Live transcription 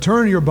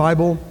Turn your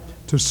Bible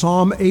to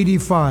Psalm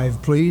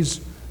 85,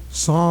 please.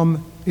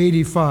 Psalm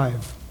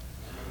 85.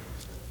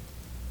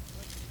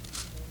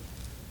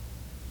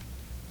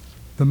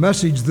 The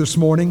message this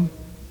morning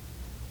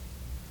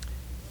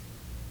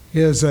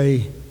is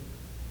the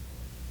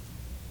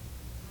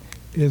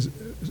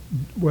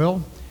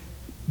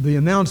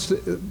announced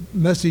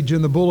message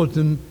in the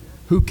bulletin,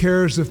 "Who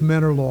cares if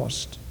men are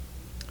lost?"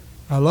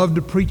 I love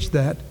to preach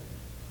that.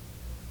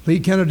 Lee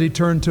Kennedy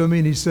turned to me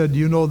and he said,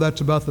 "You know,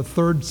 that's about the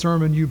third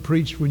sermon you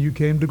preached when you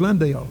came to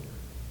Glendale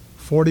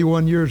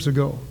 41 years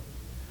ago."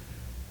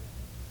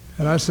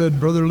 And I said,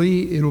 "Brother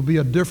Lee, it'll be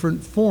a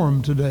different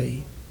form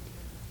today.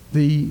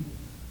 The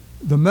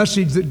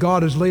message that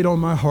God has laid on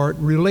my heart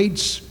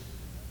relates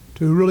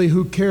to really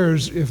who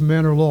cares if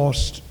men are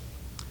lost.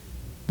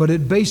 But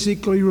it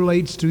basically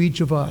relates to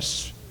each of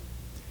us.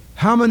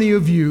 How many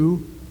of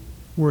you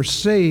were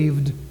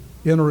saved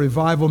in a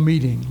revival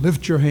meeting?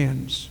 Lift your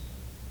hands.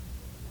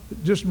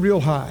 Just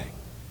real high.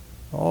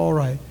 All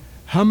right.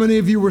 How many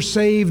of you were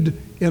saved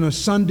in a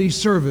Sunday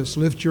service?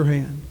 Lift your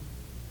hand.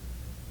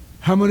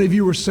 How many of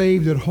you were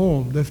saved at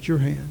home? Lift your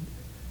hand.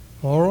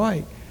 All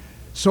right.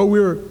 So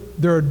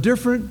there are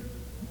different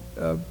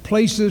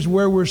places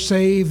where we're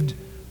saved,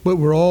 but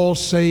we're all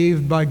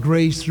saved by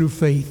grace through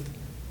faith.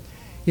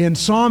 In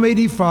Psalm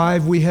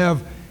 85, we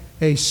have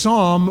a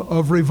psalm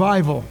of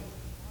revival.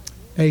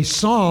 A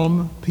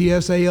psalm,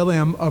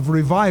 P-S-A-L-M, of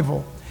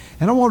revival.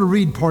 And I want to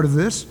read part of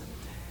this.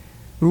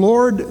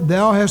 "Lord,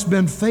 thou hast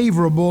been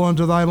favorable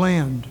unto thy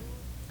land.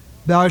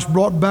 Thou hast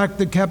brought back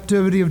the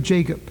captivity of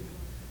Jacob.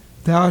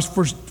 Thou hast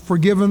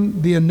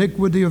forgiven the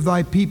iniquity of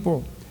thy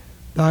people.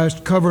 Thou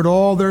hast covered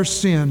all their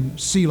sin,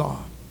 Selah.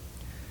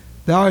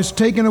 Thou hast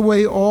taken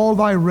away all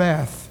thy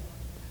wrath.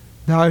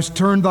 Thou hast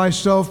turned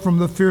thyself from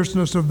the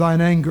fierceness of thine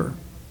anger.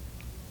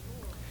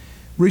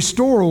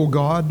 Restore, O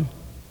God,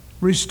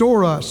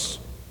 restore us,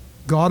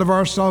 God of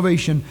our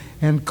salvation,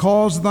 and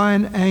cause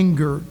thine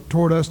anger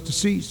toward us to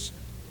cease.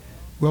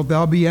 Wilt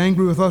thou be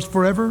angry with us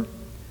forever?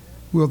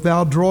 Wilt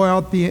thou draw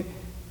out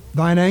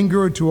thine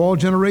anger to all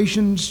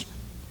generations?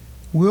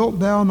 Wilt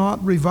thou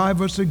not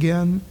revive us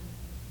again,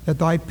 that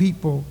thy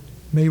people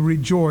may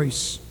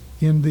rejoice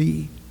in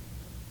thee?"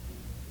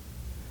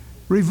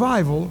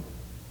 Revival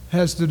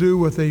has to do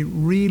with a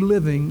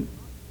reliving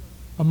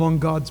among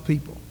God's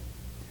people.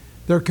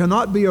 There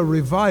cannot be a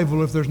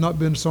revival if there's not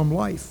been some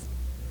life.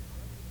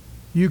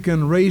 You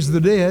can raise the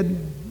dead,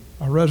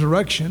 a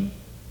resurrection.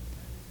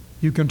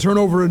 You can turn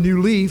over a new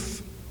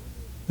leaf.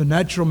 The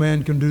natural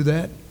man can do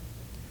that.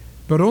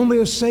 But only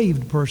a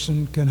saved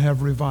person can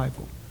have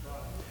revival.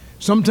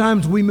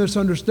 Sometimes we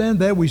misunderstand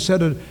that. We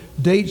set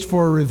dates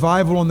for a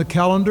revival on the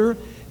calendar,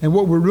 and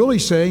what we're really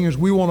saying is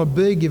we want a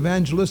big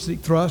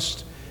evangelistic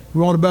thrust. We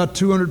want about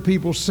 200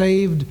 people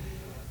saved,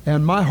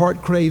 and my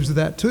heart craves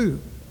that too.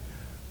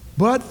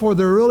 But for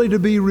there really to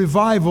be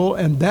revival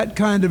and that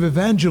kind of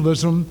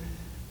evangelism,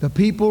 the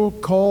people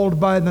called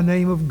by the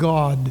name of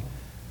God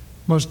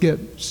must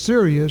get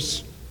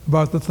serious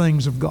about the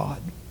things of God.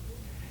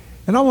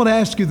 And I want to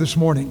ask you this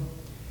morning,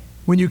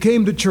 when you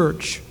came to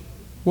church,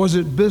 was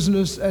it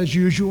business as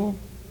usual?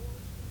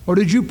 Or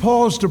did you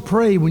pause to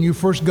pray when you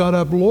first got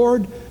up?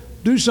 "Lord,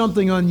 do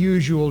something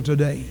unusual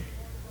today.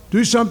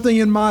 Do something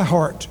in my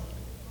heart,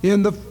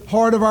 in the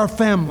heart of our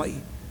family.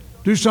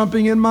 Do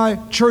something in my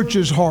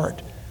church's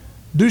heart.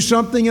 Do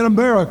something in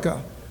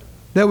America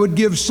that would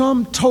give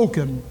some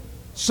token,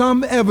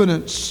 some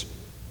evidence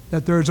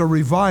that there's a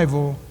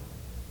revival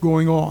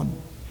going on."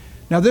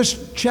 Now, this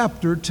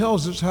chapter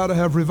tells us how to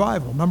have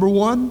revival. Number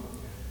one,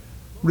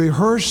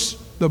 rehearse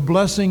the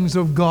blessings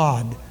of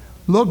God.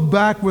 Look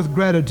back with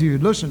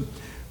gratitude. Listen,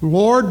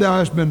 "Lord, thou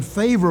hast been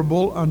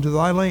favorable unto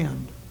thy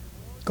land."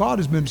 God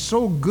has been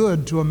so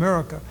good to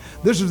America.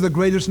 This is the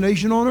greatest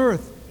nation on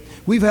earth.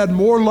 We've had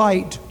more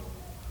light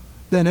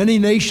than any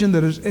nation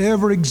that has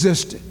ever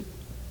existed.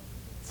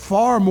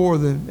 Far more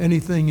than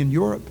anything in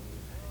Europe.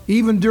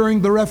 Even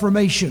during the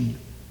Reformation,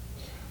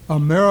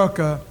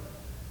 America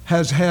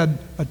has had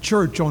a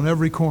church on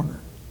every corner,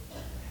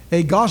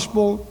 a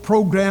gospel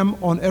program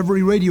on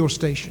every radio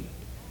station,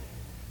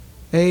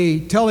 a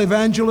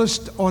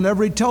televangelist on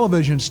every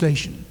television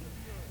station.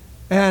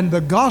 And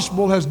the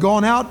gospel has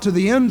gone out to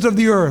the ends of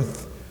the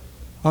earth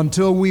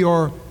until we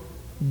are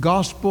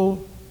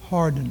gospel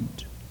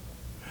hardened.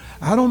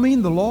 I don't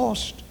mean the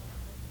lost.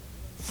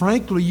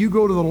 Frankly, you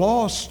go to the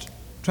lost,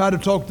 try to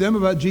talk to them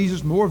about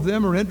Jesus, more of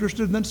them are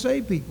interested than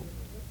saved people.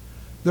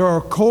 There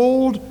are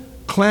cold,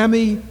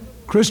 clammy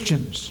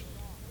Christians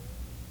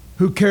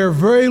who care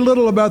very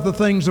little about the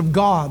things of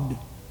God,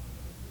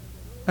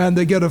 and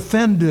they get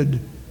offended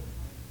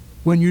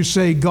when you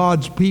say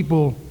God's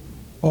people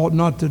ought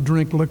not to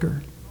drink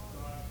liquor.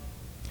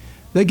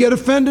 They get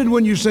offended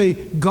when you say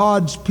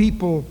God's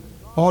people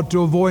ought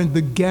to avoid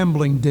the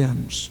gambling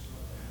dens.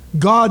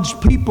 God's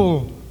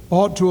people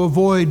ought to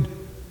avoid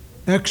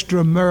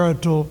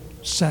extramarital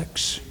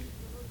sex.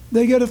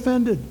 They get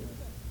offended.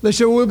 They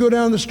say, "Well, we'll go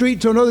down the street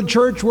to another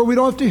church where we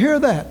don't have to hear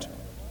that."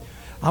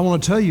 I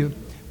want to tell you,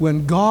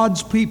 when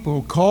God's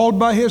people, called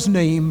by His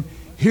name,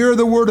 hear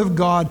the Word of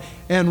God,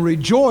 and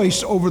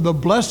rejoice over the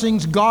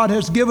blessings God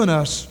has given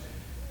us,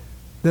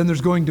 then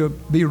there's going to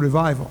be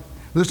revival.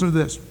 Listen to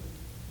this.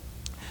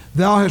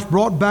 Thou hast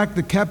brought back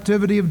the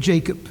captivity of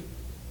Jacob.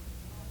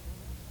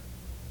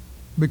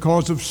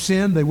 Because of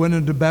sin, they went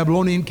into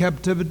Babylonian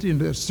captivity,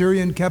 into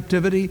Assyrian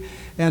captivity,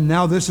 and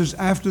now this is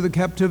after the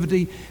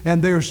captivity,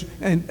 and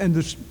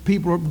the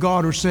people of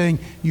God are saying,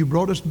 you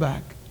brought us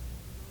back.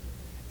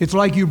 It's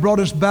like you brought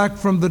us back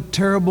from the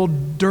terrible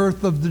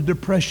dearth of the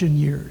Depression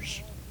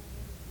years.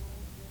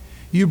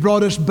 You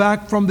brought us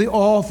back from the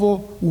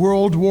awful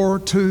World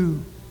War II.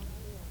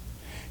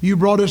 You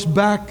brought us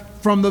back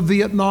from the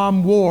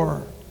Vietnam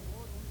War.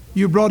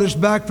 You brought us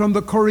back from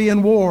the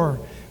Korean War.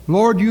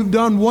 Lord, you've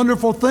done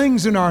wonderful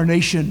things in our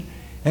nation,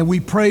 and we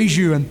praise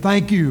you and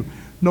thank you.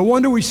 No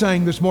wonder we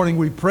sang this morning,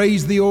 we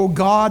praise thee, O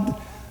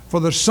God, for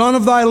the Son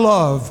of thy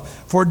love,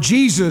 for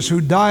Jesus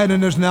who died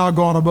and is now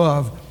gone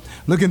above.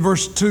 Look in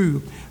verse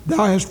 2.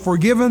 Thou hast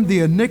forgiven the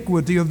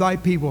iniquity of thy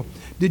people.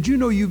 Did you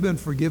know you've been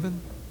forgiven?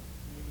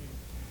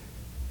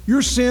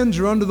 Your sins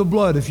are under the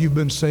blood if you've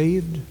been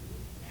saved.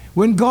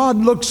 When God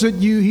looks at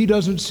you, He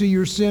doesn't see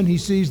your sin. He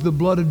sees the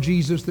blood of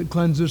Jesus that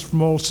cleanses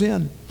from all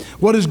sin.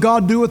 What does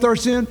God do with our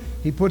sin?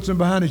 He puts them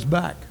behind His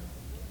back.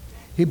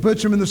 He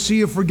puts them in the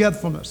sea of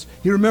forgetfulness.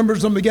 He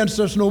remembers them against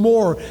us no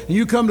more. And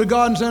you come to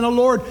God and say, oh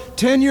Lord,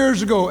 10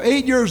 years ago,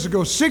 8 years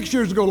ago, 6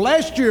 years ago,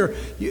 last year,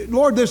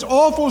 Lord, this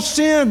awful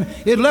sin,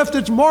 it left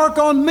its mark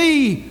on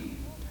me.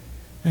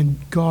 And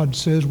God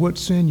says, what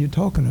sin you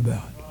talking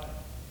about?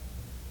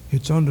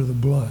 It's under the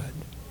blood.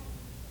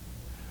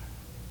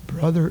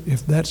 Brother,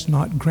 if that's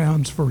not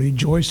grounds for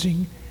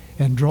rejoicing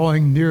and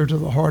drawing near to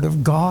the heart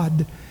of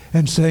God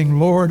and saying,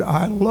 Lord,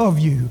 I love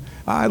you.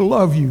 I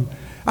love you.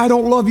 I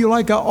don't love you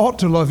like I ought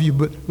to love you,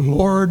 but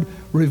Lord,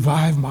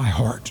 revive my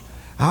heart.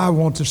 I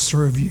want to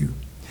serve you.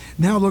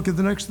 Now look at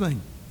the next thing.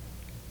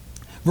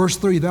 Verse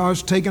 3, thou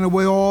hast taken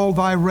away all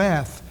thy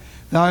wrath.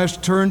 Thou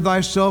hast turned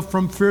thyself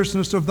from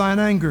fierceness of thine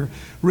anger.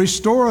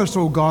 Restore us,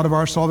 O God of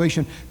our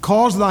salvation.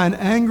 Cause thine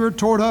anger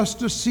toward us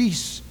to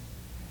cease.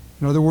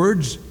 In other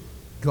words,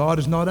 God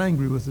is not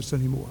angry with us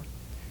anymore.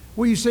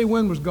 Well, you say,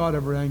 when was God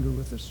ever angry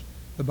with us?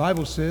 The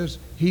Bible says,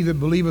 he that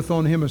believeth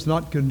on him is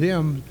not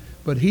condemned,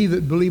 but he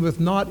that believeth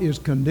not is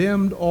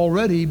condemned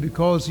already,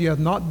 because he hath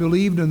not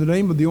believed in the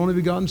name of the only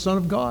begotten Son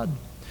of God.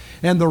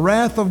 And the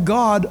wrath of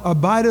God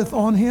abideth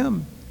on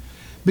him.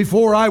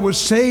 Before I was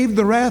saved,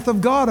 the wrath of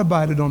God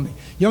abided on me.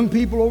 Young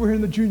people over here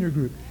in the junior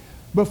group,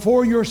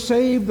 before you're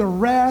saved, the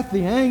wrath,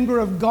 the anger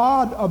of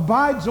God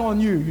abides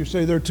on you. You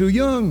say, they're too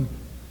young.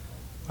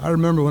 I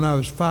remember when I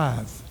was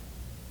 5,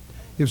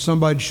 if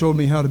somebody showed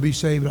me how to be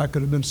saved, I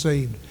could have been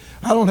saved.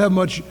 I don't have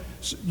much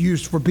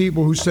use for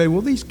people who say,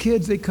 well, these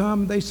kids, they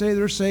come, they say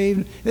they're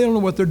saved. They don't know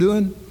what they're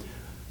doing.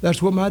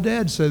 That's what my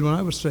dad said when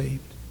I was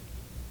saved.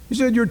 He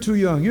said, you're too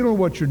young. You don't know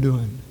what you're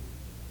doing.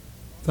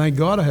 Thank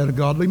God I had a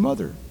godly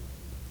mother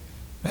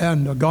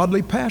and a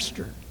godly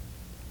pastor.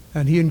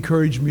 And he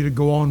encouraged me to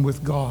go on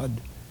with God.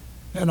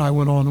 And I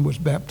went on and was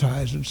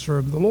baptized and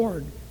served the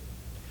Lord.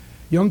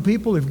 Young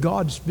people, if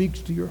God speaks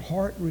to your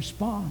heart,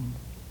 respond.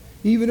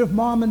 Even if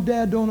mom and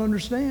dad don't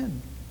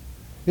understand.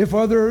 If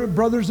other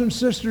brothers and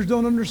sisters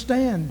don't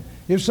understand.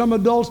 If some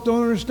adults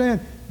don't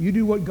understand. You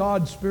do what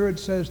God's Spirit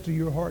says to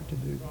your heart to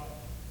do.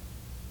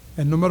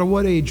 And no matter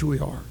what age we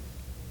are,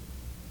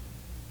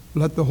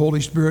 let the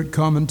Holy Spirit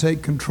come and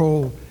take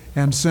control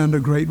and send a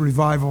great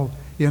revival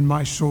in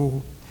my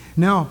soul.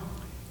 Now,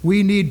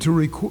 we need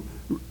to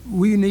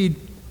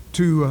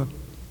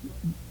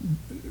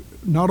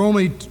not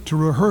only to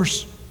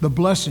rehearse the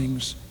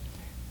blessings,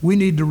 we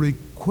need to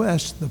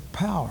request the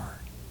power.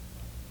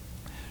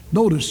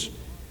 Notice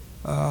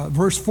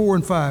verse 4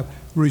 and 5.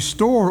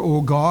 Restore, O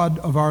God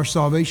of our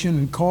salvation,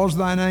 and cause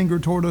thine anger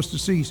toward us to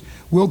cease.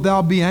 Wilt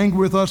thou be angry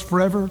with us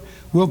forever?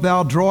 Wilt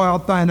thou draw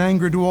out thine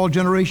anger to all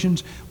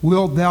generations?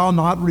 Wilt thou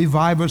not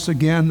revive us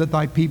again, that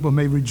thy people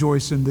may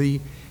rejoice in thee?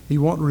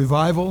 You want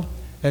revival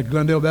at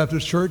Glendale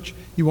Baptist Church?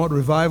 You want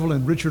revival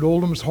in Richard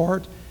Oldham's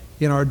heart,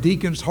 in our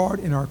deacon's heart,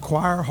 in our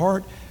choir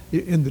heart,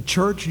 in the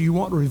church? You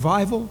want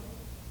revival?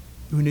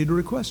 We need to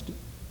request it.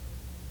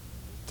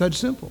 It's that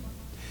simple.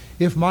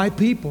 If my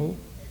people,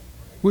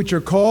 which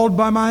are called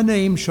by my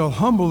name, shall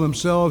humble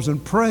themselves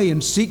and pray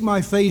and seek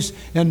my face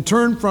and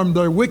turn from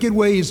their wicked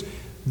ways,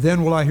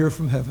 then will I hear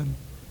from heaven.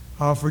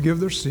 I'll forgive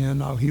their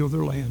sin. I'll heal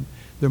their land.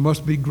 There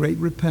must be great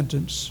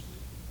repentance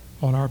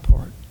on our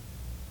part.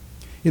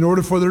 In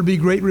order for there to be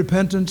great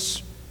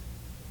repentance,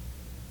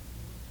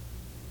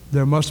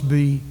 there must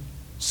be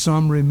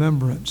some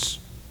remembrance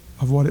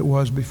of what it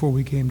was before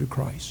we came to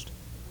Christ.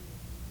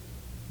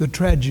 The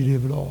tragedy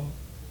of it all.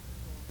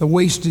 The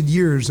wasted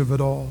years of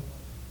it all.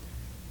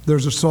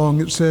 There's a song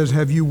that says,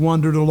 have you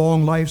wandered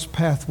along life's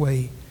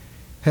pathway?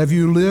 Have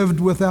you lived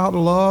without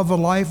love a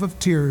life of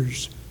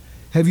tears?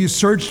 Have you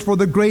searched for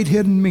the great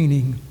hidden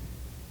meaning?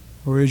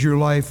 Or is your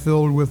life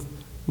filled with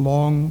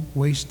long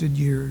wasted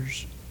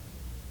years?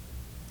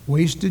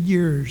 Wasted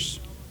years.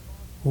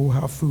 Oh,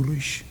 how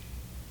foolish.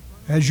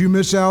 As you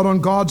miss out on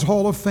God's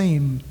hall of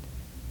fame,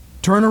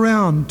 Turn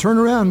around, turn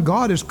around.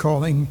 God is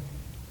calling.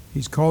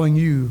 He's calling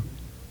you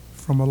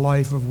from a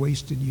life of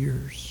wasted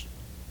years.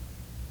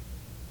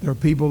 There are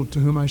people to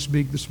whom I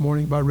speak this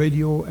morning by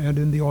radio and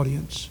in the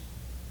audience.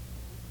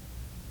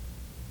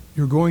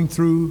 You're going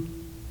through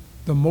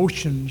the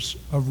motions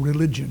of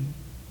religion,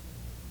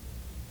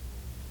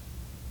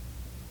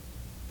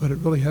 but it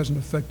really hasn't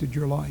affected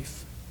your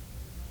life.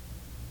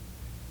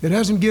 It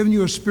hasn't given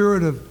you a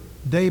spirit of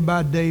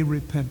day-by-day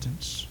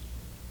repentance.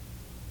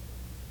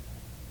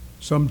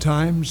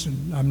 Sometimes,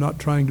 and I'm not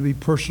trying to be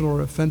personal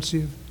or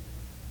offensive,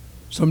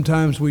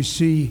 sometimes we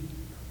see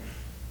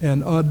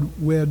an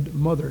unwed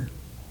mother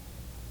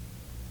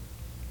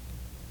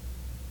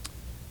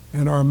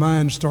and our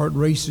minds start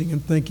racing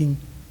and thinking,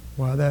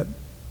 wow, that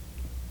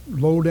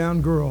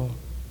low-down girl,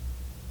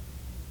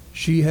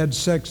 she had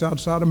sex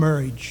outside of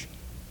marriage,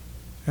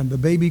 and the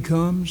baby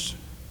comes,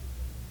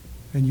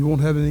 and you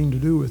won't have anything to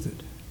do with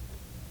it.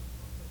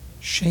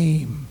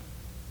 Shame.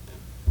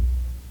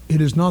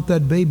 It is not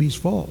that baby's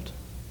fault.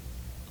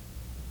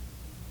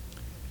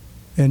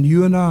 And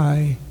you and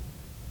I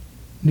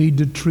need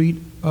to treat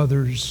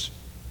others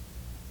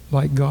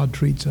like God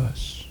treats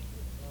us,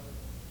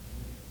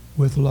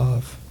 with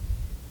love.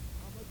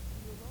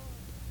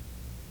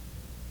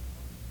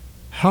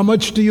 How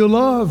much do you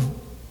love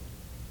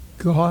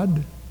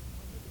God?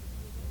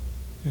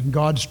 And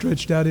God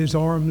stretched out his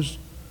arms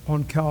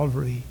on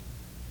Calvary.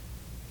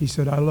 He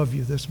said, I love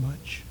you this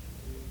much.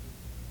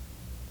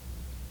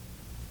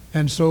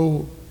 And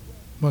so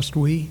must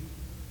we.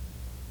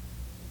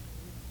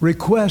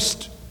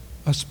 Request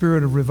a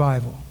spirit of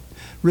revival.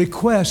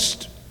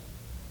 Request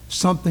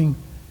something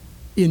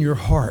in your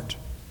heart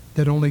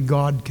that only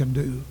God can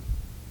do.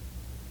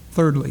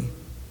 Thirdly,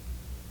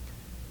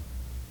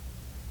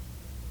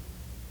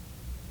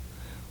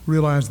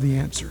 realize the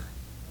answer.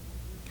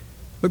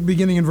 Look,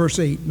 beginning in verse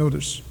 8,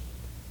 notice,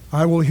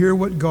 I will hear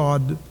what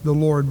God, the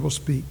Lord, will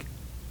speak.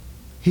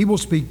 He will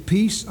speak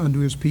peace unto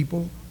his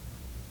people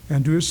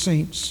and to his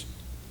saints,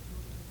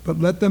 but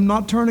let them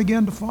not turn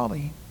again to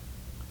folly.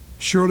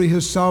 Surely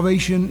his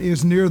salvation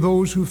is near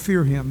those who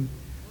fear him,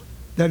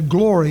 that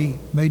glory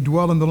may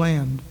dwell in the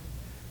land.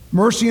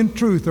 Mercy and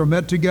truth are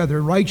met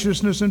together.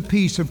 Righteousness and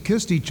peace have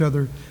kissed each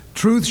other.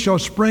 Truth shall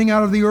spring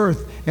out of the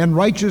earth, and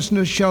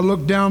righteousness shall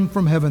look down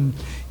from heaven.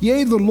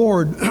 Yea, the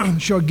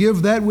Lord shall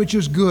give that which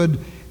is good,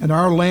 and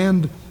our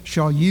land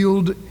shall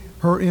yield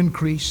her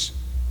increase.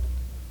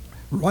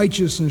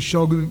 Righteousness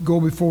shall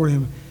go before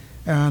him,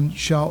 and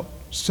shall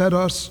set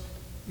us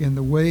in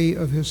the way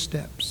of his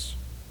steps.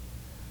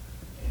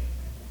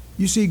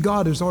 You see,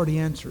 God has already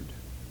answered.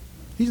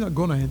 He's not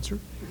going to answer.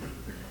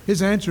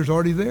 His answer is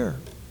already there.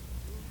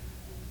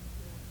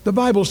 The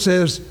Bible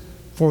says,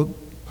 for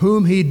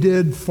whom he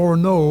did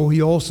foreknow,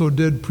 he also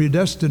did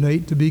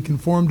predestinate to be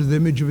conformed to the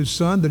image of his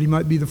Son, that he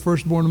might be the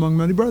firstborn among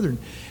many brethren.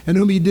 And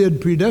whom he did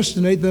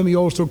predestinate, them he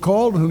also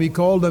called. And whom he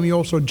called, them he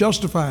also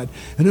justified.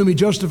 And whom he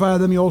justified,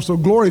 them he also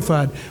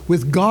glorified.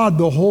 With God,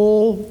 the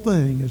whole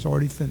thing is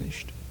already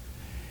finished.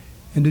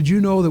 And did you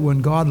know that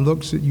when God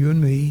looks at you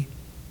and me,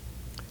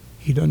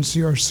 he doesn't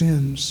see our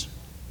sins?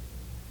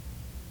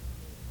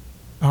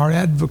 Our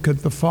advocate,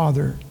 the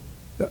Father,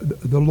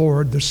 the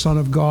Lord, the Son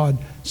of God,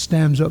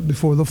 stands up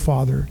before the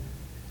Father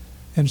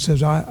and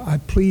says, I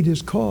plead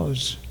his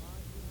cause.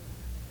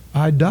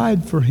 I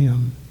died for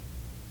him.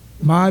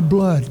 My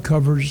blood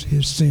covers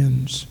his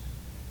sins.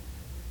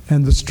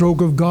 And the stroke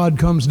of God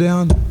comes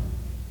down,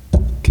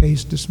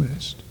 case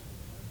dismissed.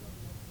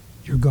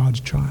 You're God's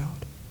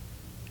child.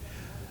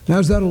 Now,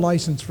 is that a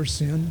license for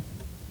sin?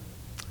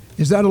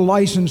 Is that a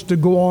license to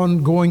go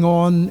on going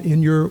on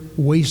in your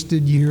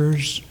wasted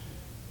years?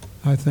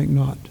 I think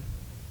not.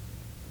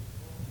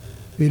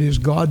 It is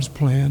God's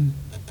plan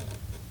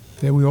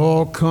that we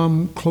all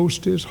come close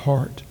to his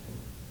heart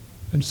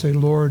and say,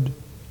 Lord,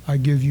 I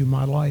give you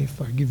my life.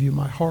 I give you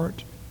my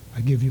heart.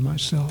 I give you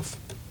myself.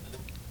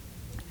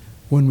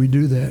 When we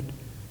do that,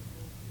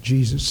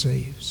 Jesus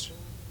saves.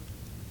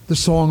 The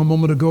song a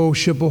moment ago,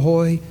 Ship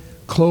Ahoy,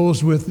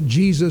 closed with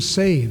Jesus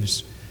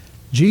saves.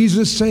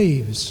 Jesus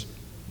saves.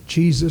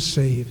 Jesus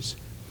saves.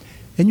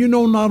 And you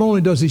know, not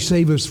only does he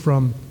save us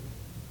from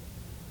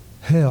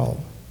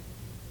hell,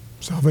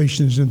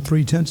 salvation is in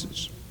 3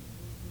 tenses.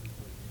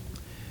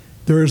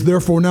 There is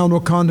therefore now no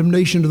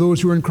condemnation to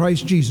those who are in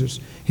Christ Jesus.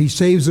 He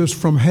saves us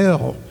from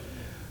hell.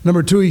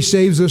 Number 2, he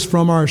saves us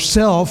from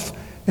ourself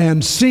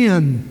and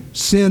sin.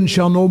 Sin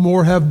shall no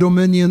more have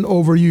dominion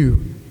over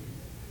you.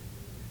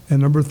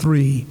 And number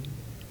 3,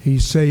 he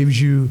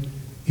saves you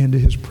into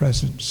his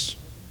presence.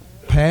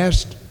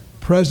 Past,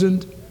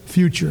 present,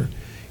 future.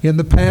 In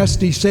the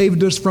past, he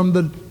saved us from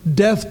the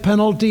death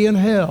penalty in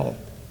hell.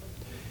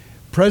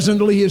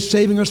 Presently, he is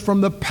saving us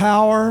from the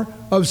power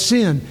of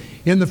sin.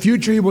 In the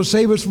future, he will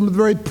save us from the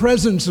very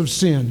presence of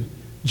sin.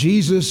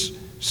 Jesus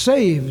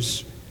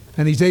saves,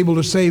 and he's able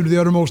to save to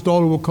the uttermost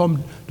all who will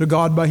come to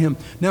God by him.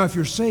 Now, if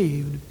you're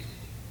saved,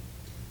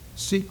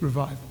 seek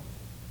revival.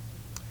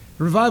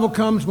 Revival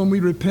comes when we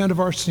repent of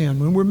our sin,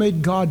 when we're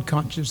made God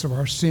conscious of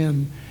our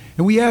sin,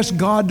 and we ask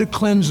God to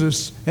cleanse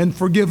us and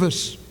forgive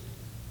us.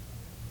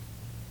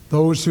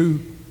 Those who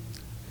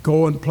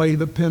go and play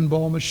the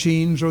pinball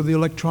machines or the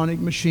electronic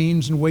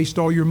machines and waste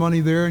all your money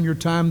there and your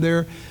time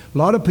there. A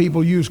lot of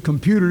people use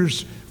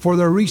computers for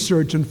their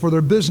research and for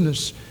their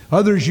business.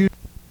 Others use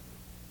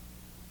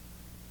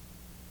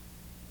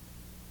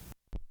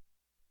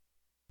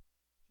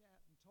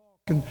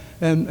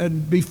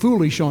and be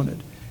foolish on it.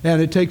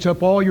 And it takes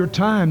up all your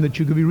time that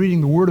you could be reading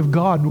the Word of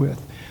God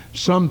with.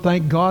 Some,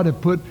 thank God,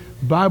 have put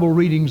Bible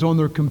readings on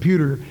their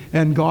computer,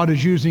 and God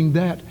is using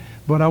that.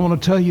 But I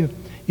want to tell you,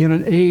 in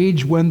an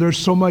age when there's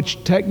so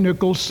much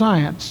technical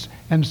science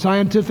and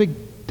scientific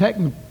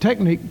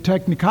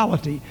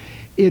technicality,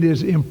 it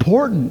is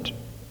important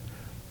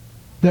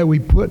that we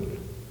put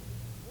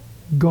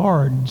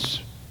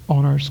guards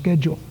on our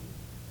schedule,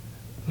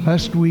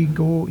 lest we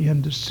go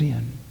into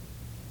sin.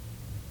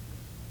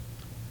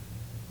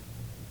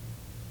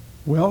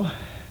 Well,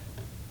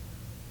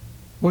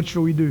 what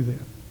shall we do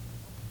then,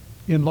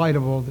 in light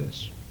of all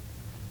this?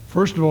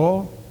 First of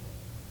all,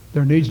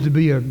 there needs to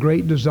be a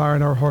great desire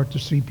in our heart to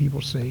see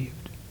people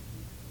saved.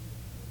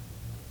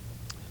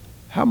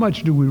 How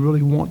much do we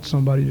really want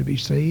somebody to be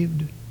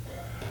saved?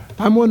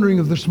 I'm wondering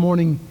if this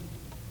morning,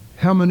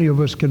 how many of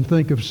us can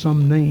think of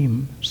some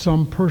name,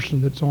 some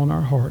person that's on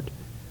our heart,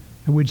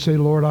 and we'd say,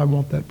 Lord, I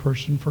want that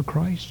person for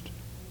Christ.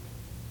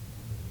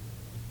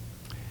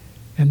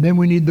 And then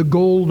we need the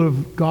gold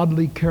of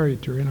godly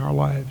character in our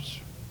lives.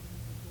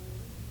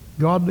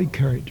 Godly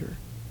character.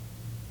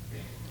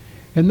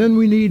 And then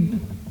we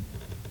need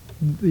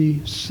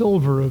the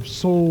silver of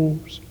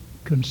soul's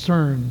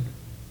concern.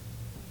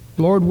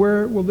 Lord,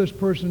 where will this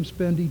person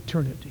spend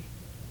eternity?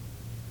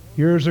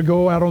 Years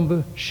ago, out on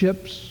the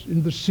ships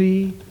in the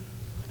sea,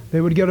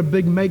 they would get a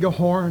big mega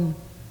horn,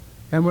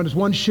 and when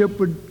one ship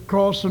would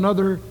cross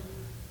another,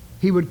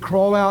 he would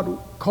call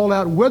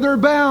out, "Whither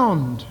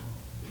bound?"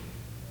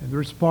 And the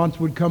response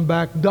would come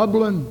back,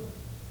 "Dublin,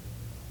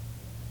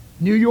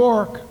 New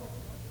York,"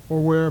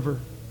 or wherever.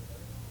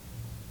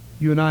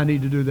 You and I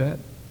need to do that.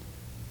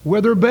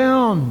 Whither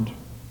bound?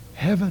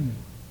 Heaven.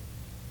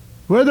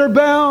 Whither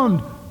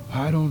bound?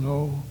 I don't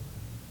know.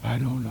 I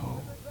don't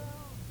know.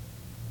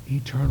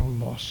 Eternal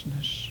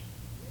lostness.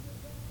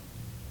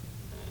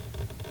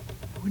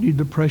 We need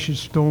the precious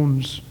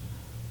stones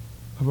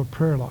of a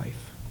prayer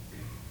life.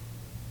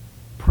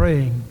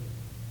 Praying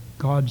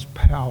God's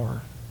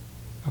power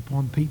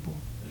upon people.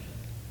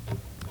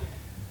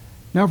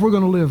 Now, if we're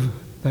going to live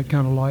that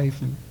kind of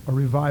life, and a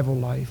revival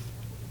life,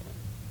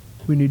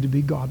 we need to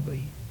be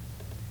godly.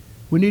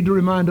 We need to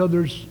remind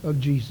others of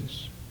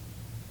Jesus.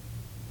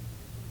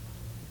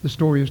 The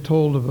story is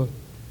told of a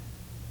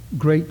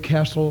great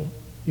castle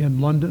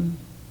in London,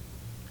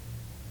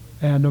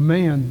 and a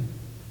man,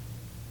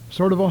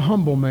 sort of a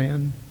humble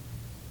man,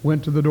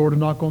 went to the door to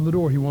knock on the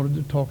door. He wanted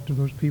to talk to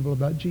those people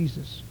about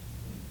Jesus.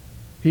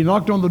 He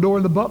knocked on the door,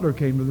 and the butler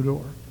came to the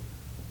door.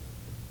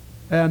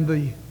 And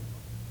the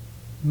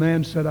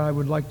man said, "I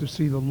would like to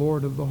see the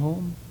lord of the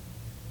home."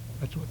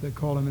 That's what they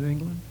call him in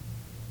England.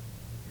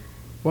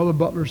 Well, the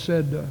butler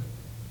said,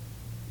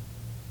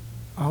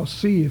 "I'll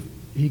see if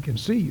he can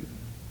see you."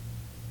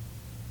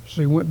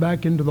 So he went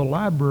back into the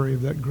library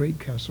of that great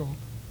castle.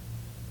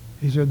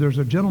 He said, "There's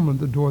a gentleman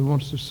at the door that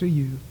wants to see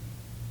you."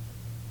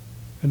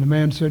 And the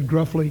man said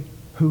gruffly,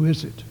 "Who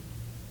is it?"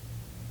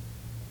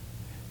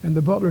 And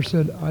the butler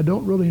said, "I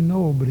don't really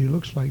know, but he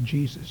looks like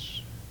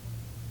Jesus."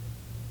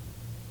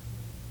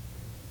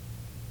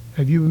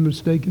 Have you been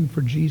mistaken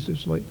for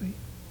Jesus lately?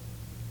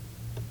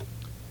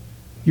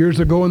 Years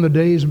ago, in the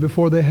days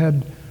before they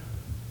had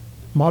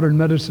modern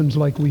medicines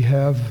like we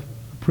have,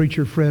 a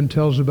preacher friend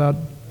tells about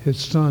his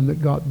son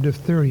that got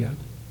diphtheria.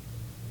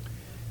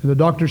 And the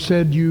doctor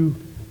said, "You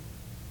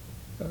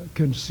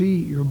can see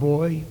your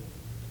boy,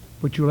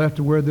 but you'll have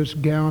to wear this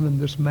gown and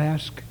this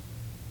mask,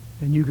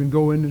 and you can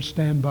go in and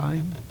stand by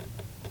him."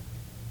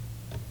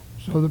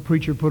 So the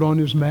preacher put on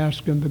his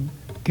mask and the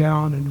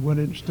gown and went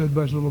in and stood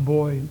by his little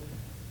boy.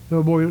 The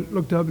little boy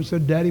looked up and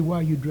said, "Daddy, why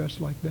are you dressed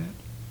like that?"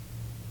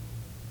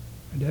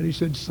 And Daddy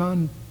said,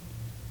 "Son,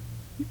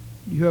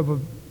 you have a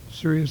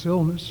serious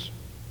illness,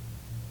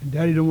 and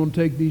Daddy don't want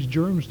to take these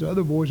germs to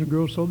other boys and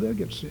girls so they'll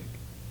get sick."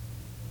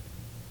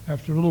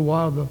 After a little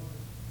while, the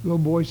little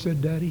boy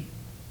said, "Daddy,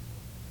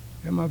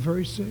 am I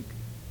very sick?"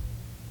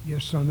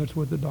 "Yes, son, that's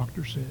what the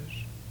doctor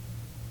says."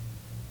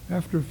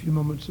 After a few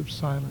moments of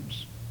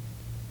silence,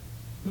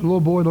 the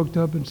little boy looked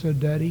up and said,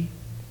 "Daddy,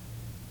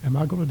 am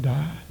I going to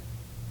die?"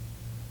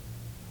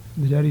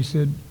 And the daddy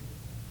said,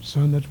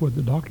 "Son, that's what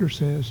the doctor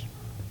says.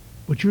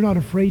 But you're not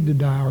afraid to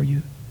die, are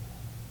you?"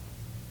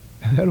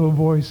 And that little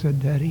boy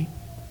said, "Daddy,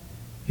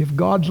 if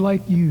God's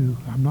like you,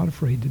 I'm not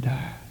afraid to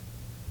die.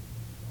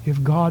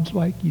 If God's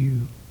like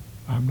you,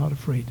 I'm not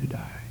afraid to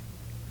die."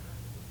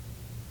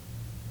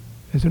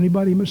 Has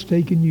anybody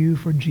mistaken you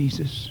for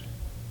Jesus?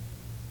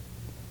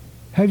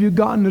 Have you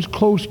gotten as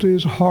close to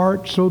his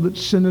heart so that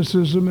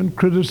cynicism and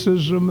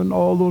criticism and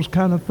all those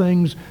kind of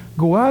things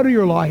go out of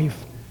your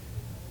life,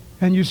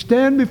 and you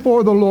stand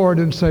before the Lord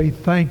and say,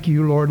 "Thank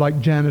you, Lord,"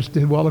 like Janice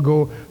did a while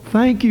ago.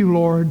 "Thank you,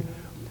 Lord.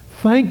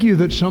 Thank you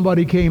that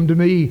somebody came to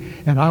me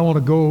and I want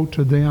to go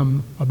to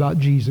them about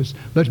Jesus.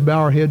 Let's bow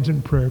our heads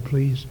in prayer,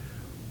 please.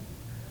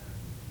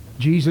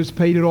 Jesus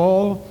paid it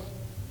all.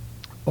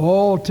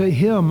 All to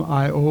him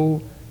I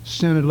owe.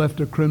 Sin had left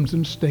a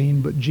crimson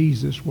stain, but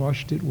Jesus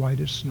washed it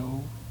white as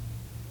snow.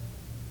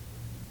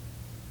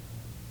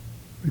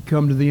 We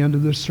come to the end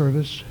of this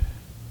service.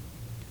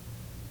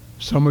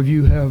 Some of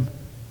you have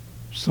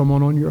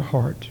someone on your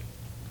heart.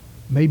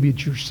 Maybe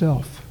it's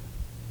yourself.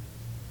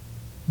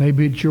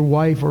 Maybe it's your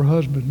wife or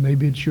husband.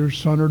 Maybe it's your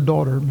son or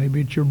daughter.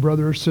 Maybe it's your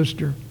brother or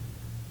sister,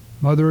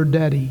 mother or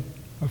daddy,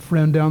 a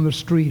friend down the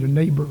street, a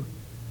neighbor.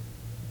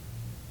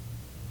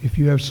 If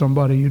you have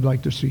somebody you'd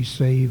like to see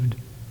saved,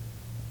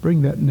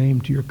 bring that name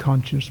to your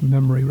conscious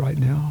memory right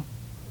now.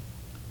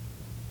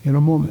 In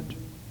a moment,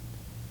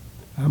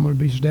 I'm going to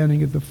be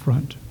standing at the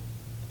front.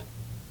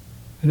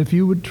 And if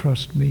you would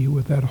trust me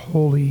with that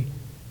holy,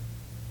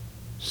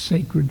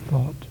 sacred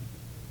thought,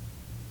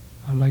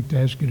 I'd like to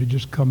ask you to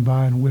just come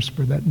by and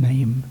whisper that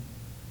name,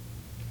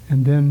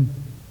 and then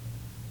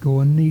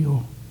go and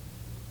kneel,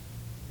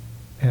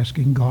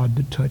 asking God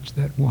to touch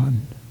that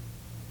one.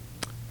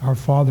 Our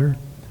Father,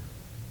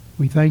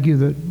 we thank you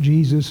that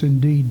Jesus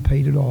indeed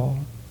paid it all.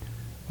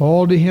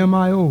 All to him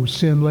I owe.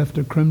 Sin left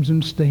a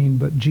crimson stain,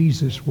 but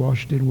Jesus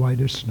washed it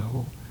white as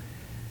snow.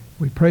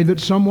 We pray that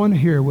someone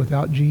here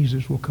without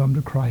Jesus will come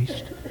to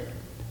Christ.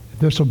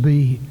 This will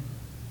be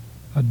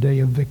a day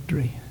of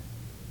victory.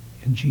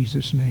 In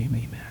Jesus' name,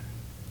 amen.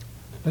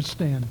 Let's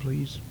stand,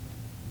 please.